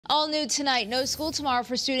All new tonight, no school tomorrow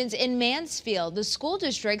for students in Mansfield. The school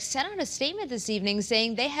district sent out a statement this evening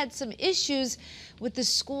saying they had some issues with the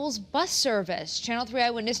school's bus service. Channel 3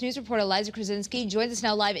 Eyewitness News reporter Eliza Krasinski joins us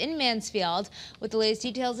now live in Mansfield with the latest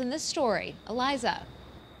details in this story. Eliza.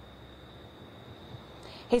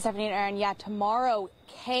 Hey, Stephanie and Aaron. Yeah, tomorrow,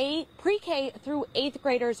 pre-K through 8th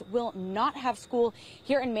graders will not have school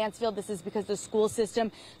here in Mansfield. This is because the school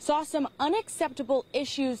system saw some unacceptable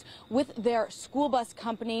issues with their school bus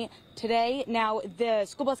company today. Now, the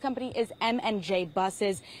school bus company is M&J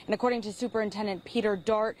Buses, and according to Superintendent Peter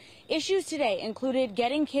Dart, issues today included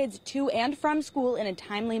getting kids to and from school in a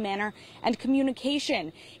timely manner and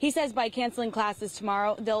communication. He says by canceling classes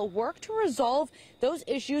tomorrow, they'll work to resolve those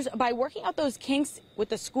issues by working out those kinks with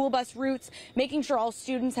the school bus routes, making sure all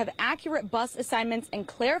students have accurate bus assignments and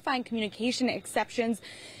clarifying communication exceptions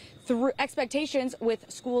through expectations with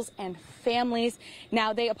schools and families.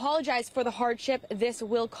 Now, they apologize for the hardship this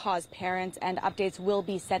will cause parents, and updates will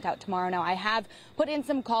be sent out tomorrow. Now, I have put in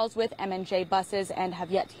some calls with M&J Buses and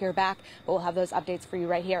have yet to hear back, but we'll have those updates for you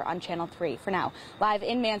right here on Channel 3. For now, live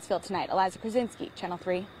in Mansfield tonight, Eliza Krasinski, Channel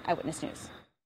 3 Eyewitness News.